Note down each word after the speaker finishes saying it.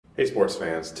Hey sports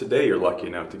fans, today you're lucky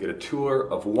enough to get a tour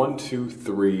of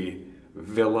 123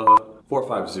 Villa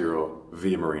 450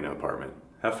 Via Marina apartment.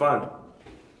 Have fun.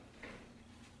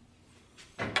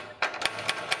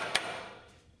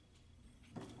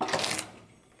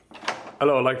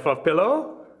 Hello, like fluff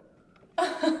pillow?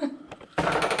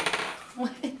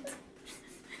 What?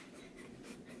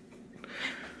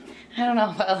 I don't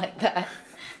know if I like that.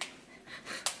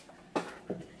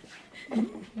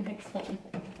 Next one.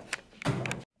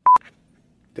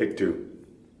 Take two.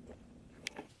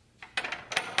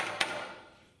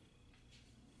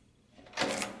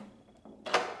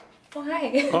 Oh,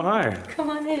 hi. Oh, hi. Come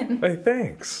on in. Hey,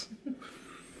 thanks.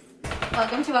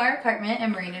 Welcome to our apartment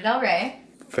in Marina del Rey.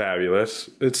 Fabulous.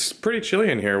 It's pretty chilly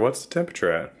in here. What's the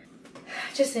temperature at?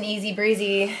 Just an easy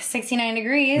breezy 69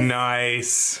 degrees.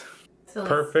 Nice. So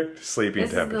Perfect sleeping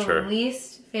temperature. This is the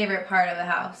least favorite part of the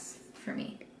house for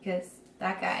me because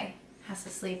that guy has to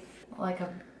sleep like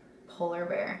a polar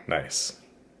bear. Nice.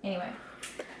 Anyway,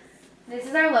 this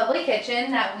is our lovely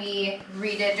kitchen that we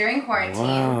redid during quarantine.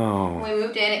 Wow. When we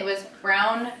moved in, it was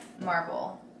brown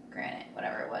marble, granite,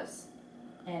 whatever it was,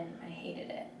 and I hated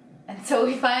it. And so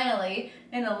we finally,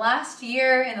 in the last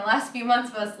year, in the last few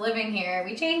months of us living here,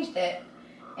 we changed it,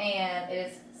 and it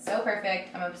is so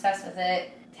perfect. I'm obsessed with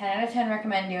it. 10 out of 10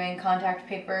 recommend doing contact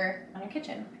paper on your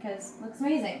kitchen because it looks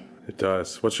amazing. It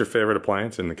does. What's your favorite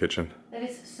appliance in the kitchen? That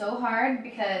is so hard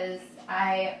because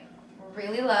I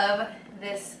really love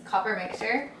this copper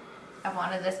mixer. I've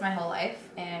wanted this my whole life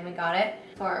and we got it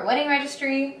for our wedding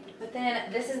registry. But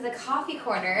then this is the coffee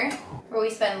corner where we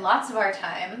spend lots of our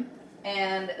time,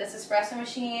 and this espresso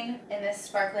machine and this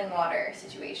sparkling water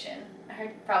situation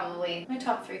are probably my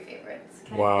top 3 favorites.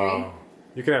 Can I have 3?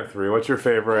 You can have 3. What's your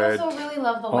favorite? I also really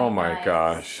love the white Oh my knives.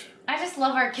 gosh. I just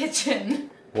love our kitchen.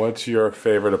 What's your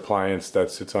favorite appliance that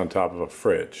sits on top of a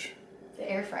fridge? The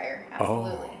air fryer,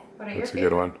 absolutely. Oh, What are your that's a favorites?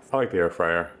 good one. I like the air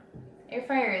fryer. Air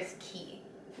fryer is key.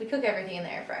 We cook everything in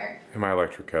the air fryer. And my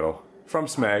electric kettle. From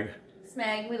Smeg.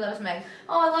 Smeg, we love Smeg.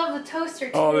 Oh, I love the toaster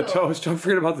too. Oh, the toast. Don't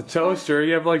forget about the toaster.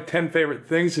 You have like 10 favorite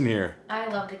things in here. I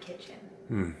love the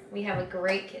kitchen. We have a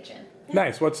great kitchen.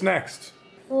 Nice. What's next?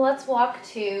 Let's walk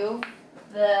to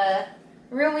the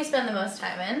room we spend the most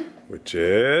time in, Which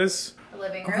is? the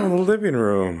living Oh, room. the living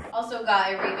room. Also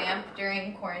got a revamp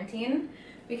during quarantine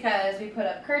because we put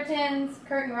up curtains,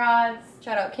 curtain rods.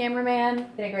 Shout out cameraman,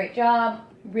 did a great job.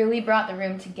 Really brought the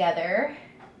room together.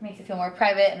 Makes it feel more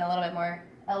private and a little bit more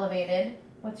elevated.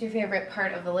 What's your favorite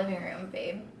part of the living room,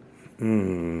 babe?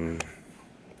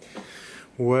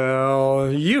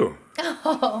 Well, you.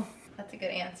 Oh, that's a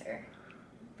good answer.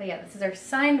 But yeah, this is our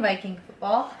signed Viking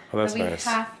football Oh, that's that we nice.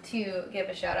 have to give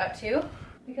a shout out to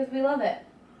because we love it.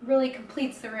 Really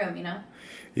completes the room, you know?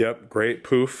 Yep, great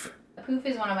poof. The poof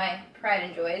is one of my pride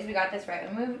and joys. We got this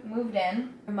right when we moved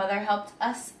in. My mother helped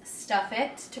us stuff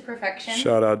it to perfection.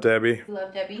 Shout out Debbie. We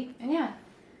love Debbie. And yeah,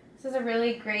 this is a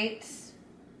really great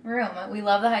room. We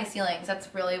love the high ceilings. That's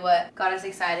really what got us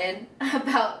excited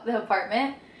about the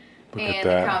apartment. Look at And the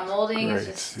that. crown molding is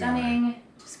Great just ceiling. stunning.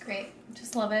 Just great.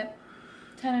 Just love it.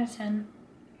 10 out of 10.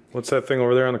 What's that thing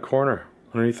over there in the corner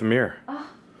underneath the mirror? Oh,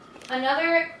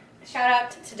 another shout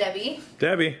out to Debbie.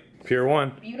 Debbie, Pier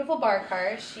 1. Beautiful bar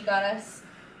card she got us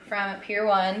from Pier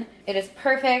 1. It is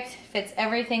perfect, fits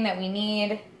everything that we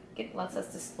need. It lets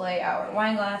us display our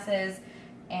wine glasses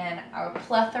and our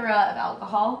plethora of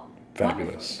alcohol.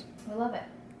 Fabulous. Wonderful. We love it.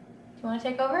 Do you want to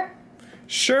take over?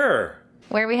 Sure.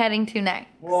 Where are we heading to next?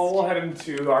 Well, we'll head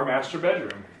into our master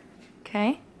bedroom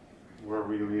Okay. where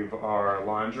we leave our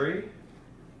laundry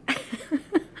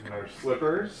and our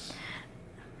slippers.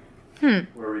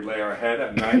 Where we lay our head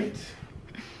at night.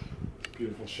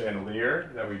 Beautiful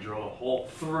chandelier that we drill a hole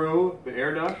through the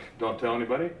air duct. Don't tell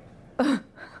anybody.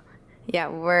 Yeah,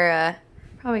 we're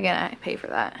probably gonna pay for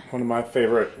that. One of my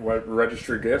favorite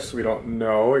registry gifts. We don't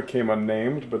know. It came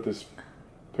unnamed, but this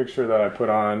picture that I put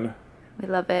on, We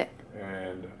love it.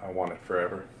 and I want it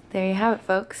forever. There you have it,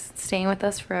 folks. It's staying with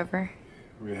us forever.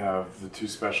 We have the 2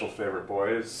 special favorite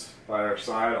boys by our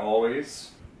side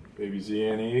always. Baby Z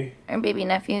and E. Our baby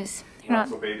nephews. They're Not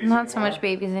so babies not so anymore. much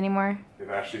babies anymore. We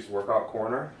have Ashley's workout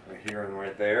corner, right here and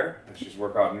right there. Ashley's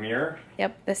workout mirror.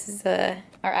 Yep, this is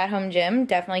our at-home gym.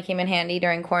 Definitely came in handy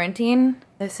during quarantine.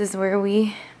 This is where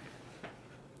we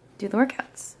do the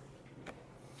workouts.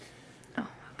 Oh,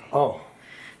 okay. Oh,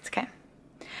 It's okay.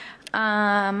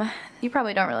 You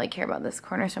probably don't really care about this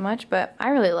corner so much, but I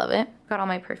really love it. Got all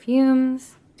my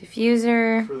perfumes,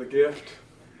 diffuser. for the gift.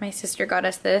 My sister got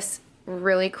us this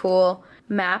really cool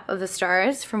map of the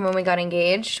stars from when we got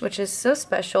engaged, which is so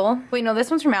special. Wait, no, this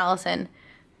one's from Allison.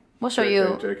 We'll show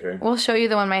you. JK. We'll show you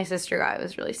the one my sister got. It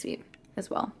was really sweet as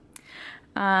well.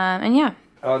 And yeah.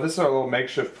 This is our little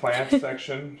makeshift plant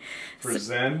section for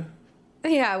Zen.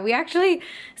 Yeah, we actually,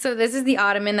 so this is the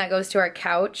ottoman that goes to our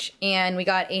couch, and we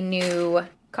got a new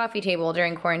coffee table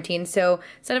during quarantine. So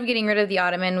instead of getting rid of the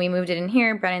ottoman, we moved it in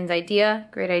here. Brennan's idea.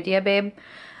 Great idea, babe.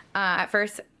 At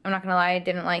first, I'm not gonna lie, I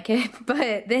didn't like it,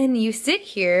 but then you sit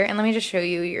here, and let me just show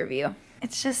you your view.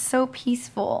 It's just so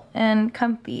peaceful and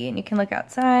comfy, and you can look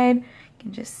outside, you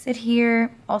can just sit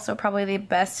here. Also probably the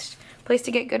best place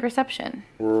to get good reception.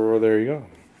 Well, there you go.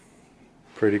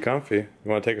 Pretty comfy. You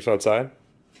wanna take us outside?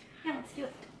 Yeah, let's do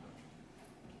it.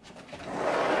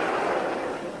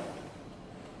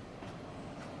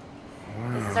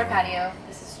 This is our patio.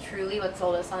 This is truly what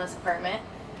sold us on this apartment.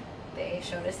 They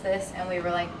showed us this and we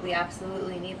were like, we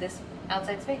absolutely need this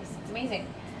outside space. It's amazing.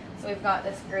 So we've got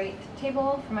this great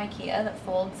table from IKEA that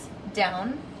folds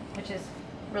down, which is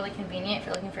really convenient if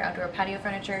you're looking for outdoor patio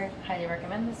furniture. Highly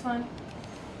recommend this one.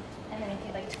 And then if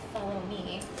you'd like to follow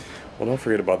me. Well, don't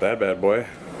forget about that bad boy.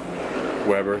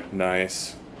 Weber,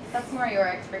 nice. That's more your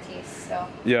expertise, so.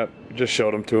 Yep, just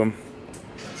showed them to him.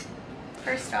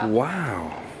 First off.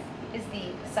 Wow. Is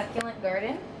the succulent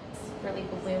garden. It's really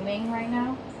blooming right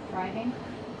now, thriving,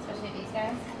 especially these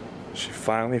guys. She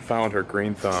finally found her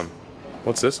green thumb.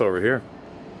 What's this over here?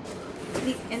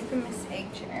 The infamous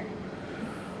egg chair.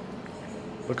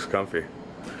 Looks comfy.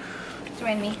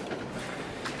 Join me.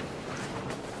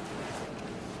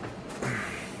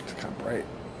 It's kind of bright.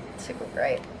 Super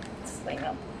bright. It's lighting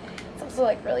up. It's also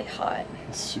like really hot.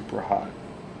 It's super hot.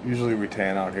 Usually we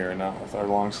tan out here, not with our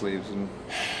long sleeves and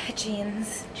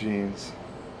Jeans.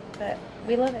 But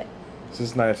we love it. This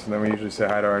is nice, and then we usually say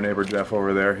hi to our neighbor Jeff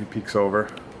over there. He peeks over.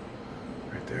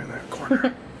 Right there in that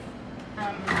corner.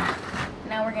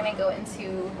 Now we're gonna go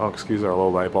into... Oh, excuse our low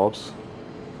light bulbs.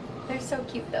 They're so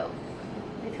cute though.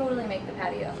 They totally make the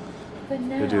patio. But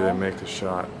now... They do, they make the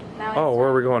shot. Now Oh, where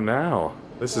are we going now?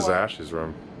 This is Or- Ashley's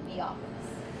room. The office.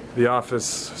 The office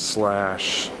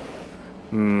slash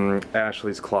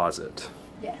Ashley's closet.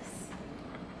 Yes.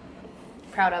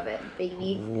 Proud of it,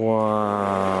 baby.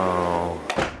 Wow.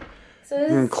 So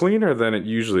this is... Cleaner than it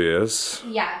usually is.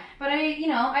 Yeah, but I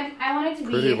wanted to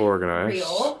Pretty be organized.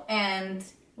 real and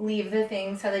leave the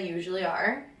things how they usually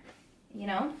are. You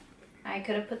know, I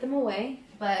could have put them away,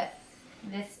 but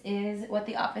this is what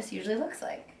the office usually looks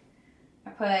like.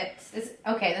 I put this.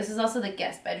 Okay, this is also the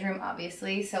guest bedroom,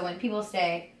 obviously. So when people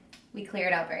stay, we clear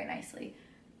it out very nicely.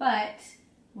 But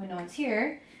when no one's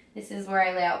here, this is where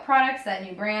I lay out products that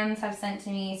new brands have sent to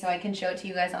me, so I can show it to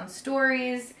you guys on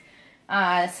stories.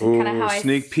 This is kind of how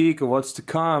sneak peek of what's to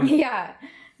come. Yeah,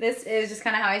 this is just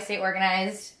kind of how I stay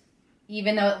organized.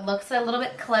 Even though it looks a little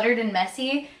bit cluttered and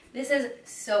messy, this is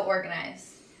so organized.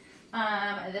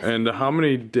 And how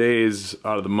many days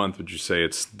out of the month would you say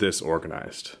it's this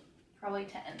organized? Probably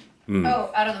 10.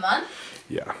 Oh, out of the month?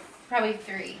 Yeah. Probably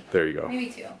 3. There you go. Maybe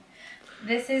 2.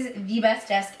 This is the best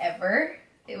desk ever.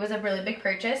 It was a really big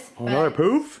purchase. Oh, another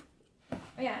poof? Oh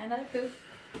yeah, another poof.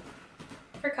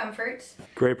 For comfort.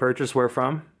 Great purchase. Where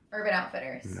from? Urban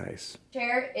Outfitters. Nice.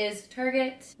 Chair is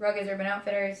Target. Rug is Urban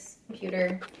Outfitters.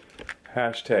 Computer.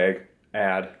 Hashtag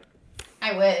ad.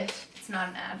 I wish. It's not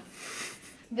an ad.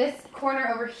 This corner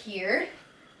over here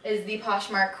is the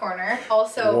Poshmark corner.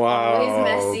 Also always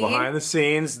messy. Behind the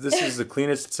scenes, this is the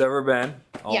cleanest it's ever been.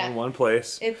 All Yeah. in one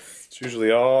place. It's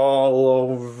Usually all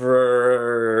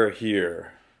over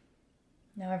here.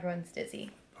 now everyone's dizzy.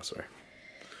 Oh, sorry.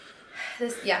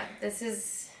 This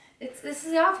is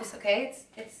the office, okay?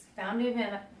 It's bound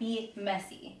to be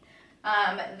messy.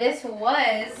 This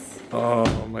was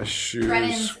Oh, my shoes.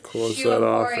 Brennan's Close shoe that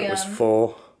off. It was emporium.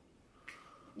 full.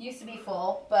 used to be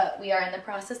full, but we are in the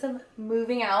process of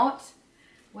moving out,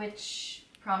 which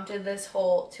prompted this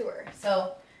whole tour.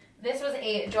 So this was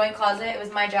a joint closet. It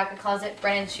was my jacket closet,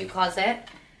 Brennan's shoe closet,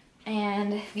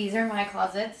 and these are my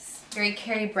closets. Very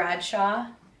Carrie Bradshaw,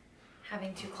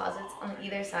 having 2 closets on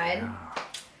either side.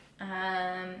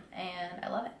 And I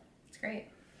love it. It's great.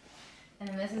 And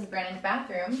then this is Brennan's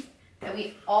bathroom that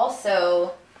we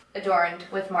also adorned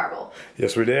with marble.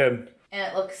 Yes, we did.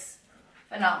 And it looks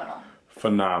phenomenal.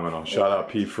 Phenomenal. Shout out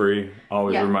P Free.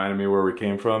 Always Yeah. reminded me where we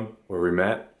came from, where we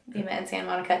met. We met in Santa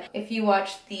Monica. If you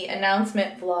watched the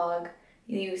announcement vlog,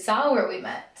 you saw where we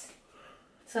met.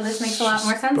 So this makes a lot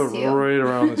more sense But to you. right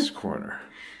around this corner.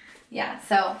 Yeah,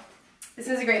 so this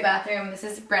is a great bathroom. This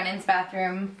is Brennan's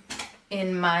bathroom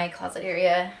in my closet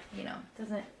area. You know,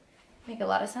 doesn't make a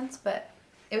lot of sense, but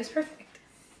it was perfect.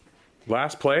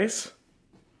 Last place?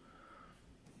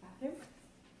 Bathroom?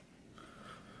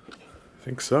 I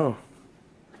think so.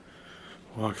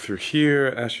 Walk through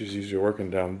here. Ashley's usually working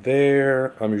down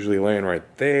there. I'm usually laying right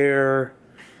there.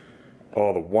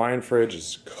 Oh, the wine fridge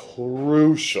is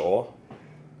crucial.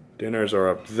 Dinners are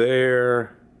up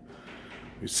there.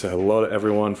 We say hello to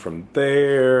everyone from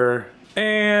there.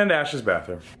 And Ash's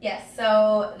bathroom. Yes,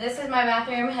 so this is my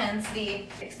bathroom, hence the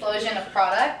explosion of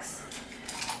products.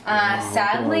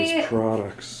 Sadly,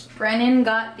 products. Brennan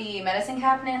got the medicine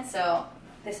cabinet, so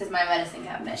this is my medicine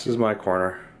cabinet. This is my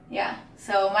corner. Yeah,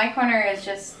 so my corner is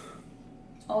just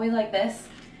always like this.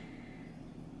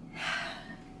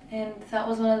 And that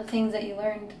was one of the things that you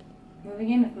learned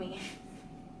moving in with me.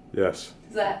 Yes.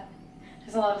 Is that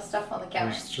there's a lot of stuff on the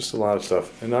counter. There's just a lot of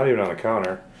stuff. And not even on the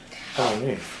counter.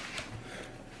 Underneath.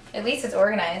 At least it's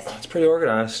organized. It's pretty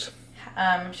organized.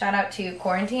 Shout out to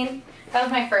quarantine. That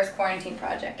was my first quarantine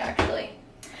project, actually.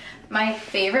 My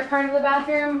favorite part of the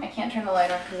bathroom, I can't turn the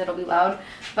light on because it'll be loud,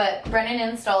 but Brennan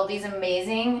installed these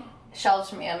amazing shelves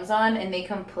from Amazon and they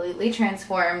completely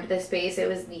transformed the space. It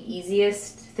was the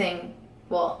easiest thing.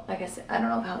 Well, I guess I don't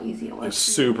know how easy it was. It's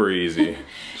super easy.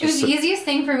 It was the easiest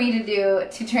thing for me to do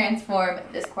to transform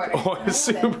this corner. Oh, a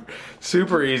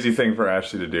super easy thing for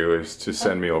Ashley to do is to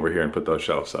send me over here and put those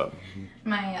shelves up.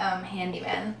 My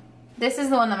handyman. This is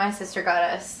the one that my sister got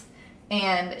us.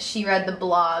 And she read the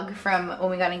blog from when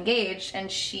we got engaged,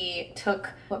 and she took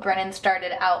what Brennan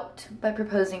started out by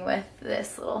proposing with,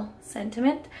 this little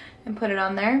sentiment, and put it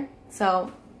on there.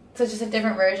 So it's just a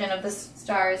different version of the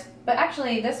stars. But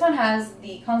actually, this one has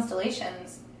the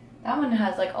constellations. That one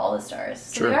has like all the stars.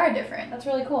 So Sure. They are different. That's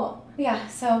really cool. Yeah,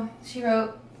 so she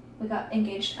wrote, we got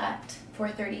engaged at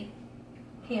 4:30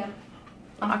 p.m.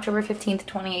 on October 15th,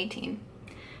 2018.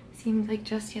 Seems like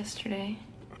just yesterday.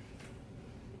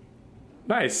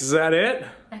 Nice, is that it?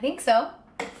 I think so.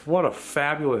 What a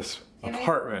fabulous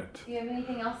apartment. Do you have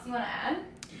anything else you want to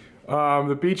add?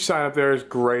 The beach sign up there is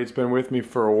great. It's been with me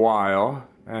for a while.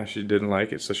 Ashley didn't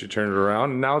like it, so she turned it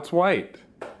around, and now it's white.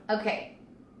 Okay,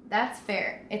 that's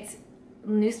fair. It's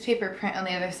newspaper print on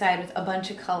the other side with a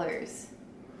bunch of colors.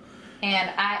 And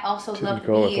I also love the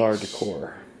Go beach. with our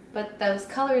decor. But those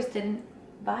colors didn't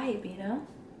vibe, you know?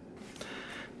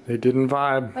 They didn't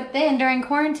vibe. But then during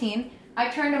quarantine, I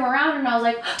turned them around and I was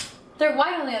like, they're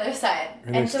white on the other side.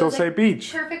 And they so still it was say like,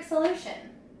 beach. Perfect solution.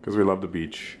 Because we love the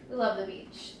beach. We love the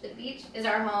beach. The beach is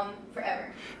our home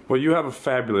forever. Well, you have a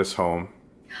fabulous home.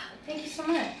 Thank you so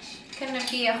much. Couldn't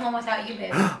it be a home without you,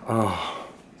 babe? Oh,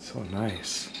 so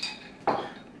nice.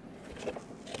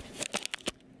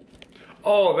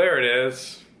 Oh, there it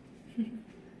is.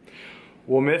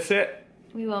 We'll miss it.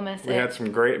 We will miss We it. had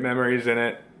some great memories in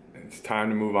it. It's time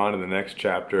to move on to the next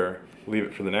chapter. Leave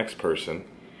it for the next person.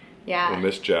 Yeah. We'll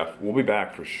miss Jeff. We'll be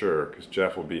back for sure because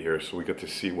Jeff will be here, so we get to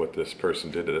see what this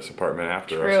person did to this apartment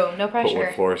after us. True, no pressure. Put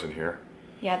wood floors in here.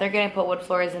 Yeah, they're gonna put wood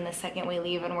floors in the second we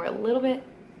leave, and we're a little bit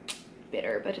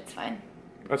bitter, but it's fine.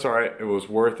 That's all right. It was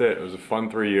worth it. It was a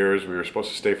fun 3 years. We were supposed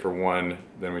to stay for 1,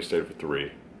 then we stayed for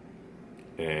 3,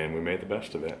 and we made the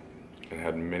best of it and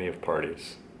had many of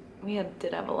parties. We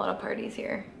did have a lot of parties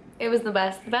here. It was the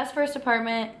best. The best first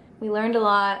apartment. We learned a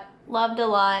lot, loved a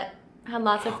lot, had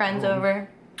lots of friends over.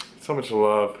 So much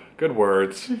love. Good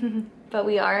words. But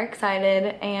we are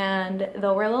excited, and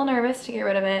though we're a little nervous to get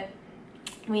rid of it,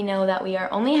 we know that we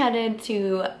are only headed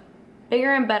to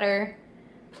bigger and better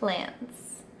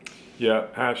plans. Yeah,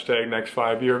 hashtag next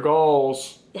 5-year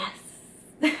goals. Yes.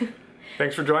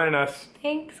 Thanks for joining us.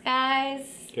 Thanks, guys.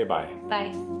 Okay, bye.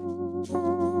 Bye.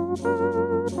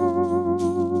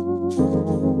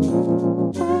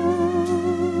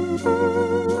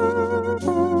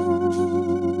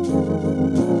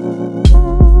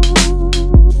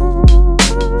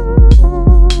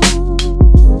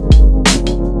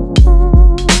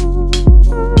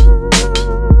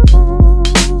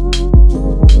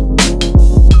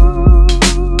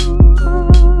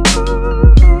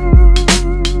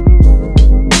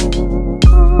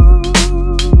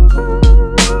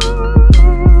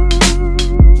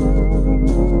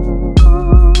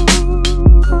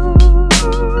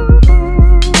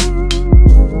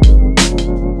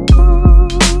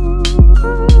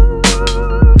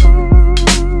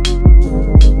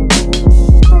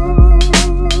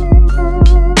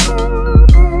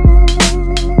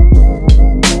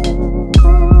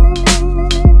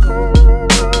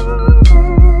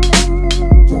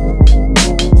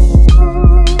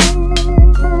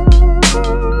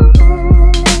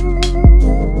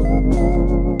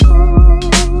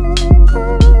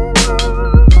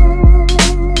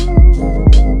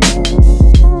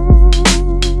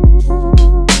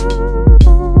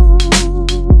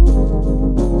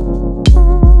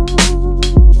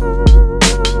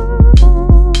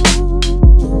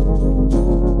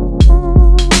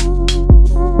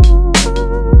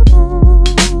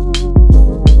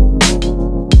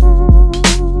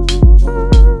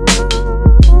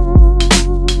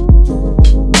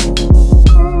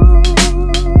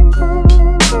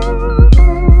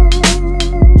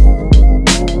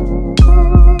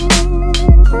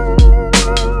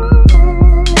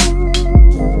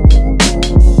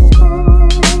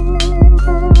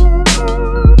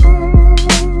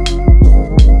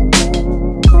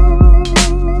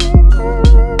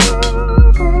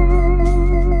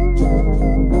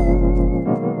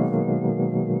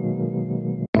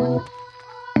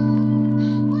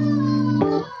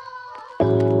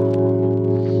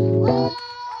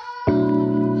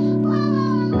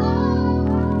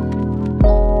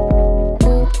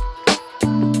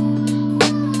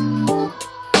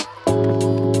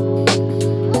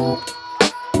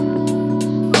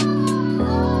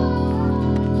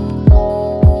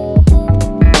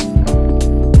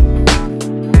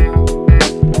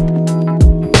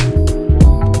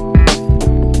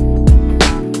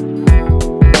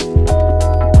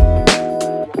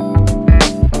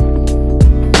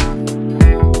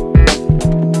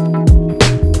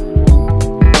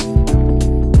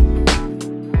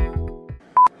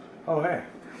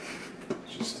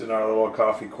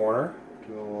 coffee corner,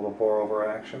 doing a little pour over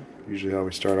action. Usually how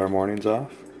we start our mornings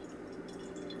off.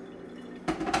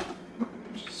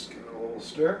 Just give it a little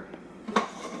stir.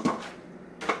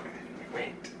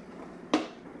 Wait.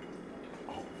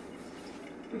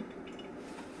 And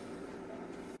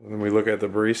then we look at the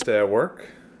barista at work.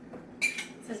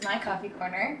 This is my coffee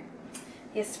corner.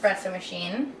 The espresso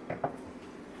machine.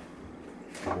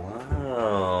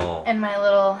 Wow. And my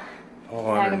little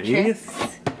bag of underneath?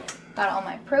 tricks. Got all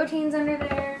my proteins under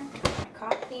there. My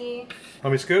coffee. How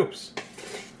many scoops?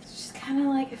 It's just kind of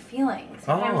like a feeling.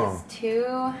 Sometimes it's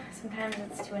 2, sometimes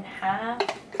it's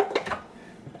 2.5.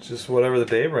 Just whatever the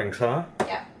day brings, huh?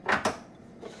 Yeah.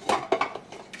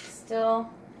 Still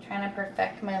trying to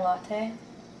perfect my latte.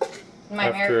 My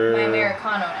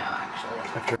Americano now,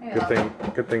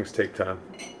 actually. Good things take time.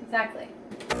 Exactly.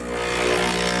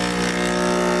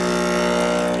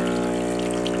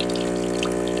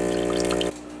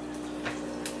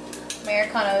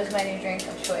 Americano is my new drink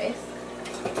of choice,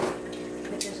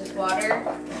 which is just water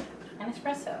and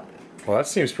espresso. Well, that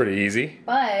seems pretty easy.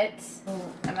 But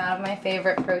I'm out of my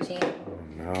favorite protein. Oh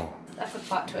no. That's a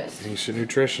plot twist. Ancient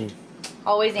nutrition.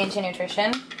 Always ancient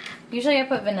nutrition. Usually I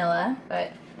put vanilla,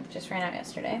 but just ran out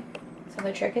yesterday. So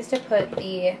the trick is to put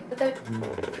the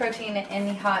protein in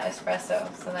the hot espresso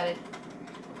so that it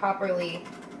properly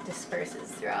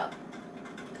disperses throughout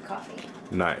the coffee.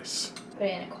 Nice. Put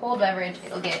it in a cold beverage,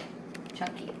 it'll get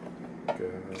chunky.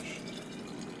 Gosh.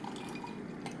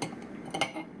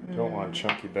 Don't want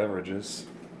chunky beverages.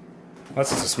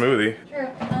 That's just a smoothie. True.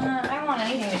 I don't want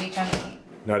anything to be chunky.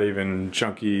 Not even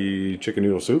chunky chicken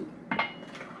noodle soup?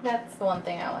 That's the one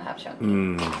thing I will have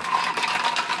chunky.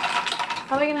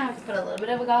 Probably gonna have to put a little bit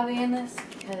of agave in this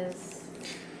because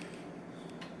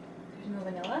there's no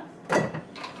vanilla.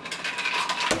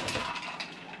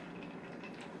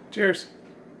 Cheers.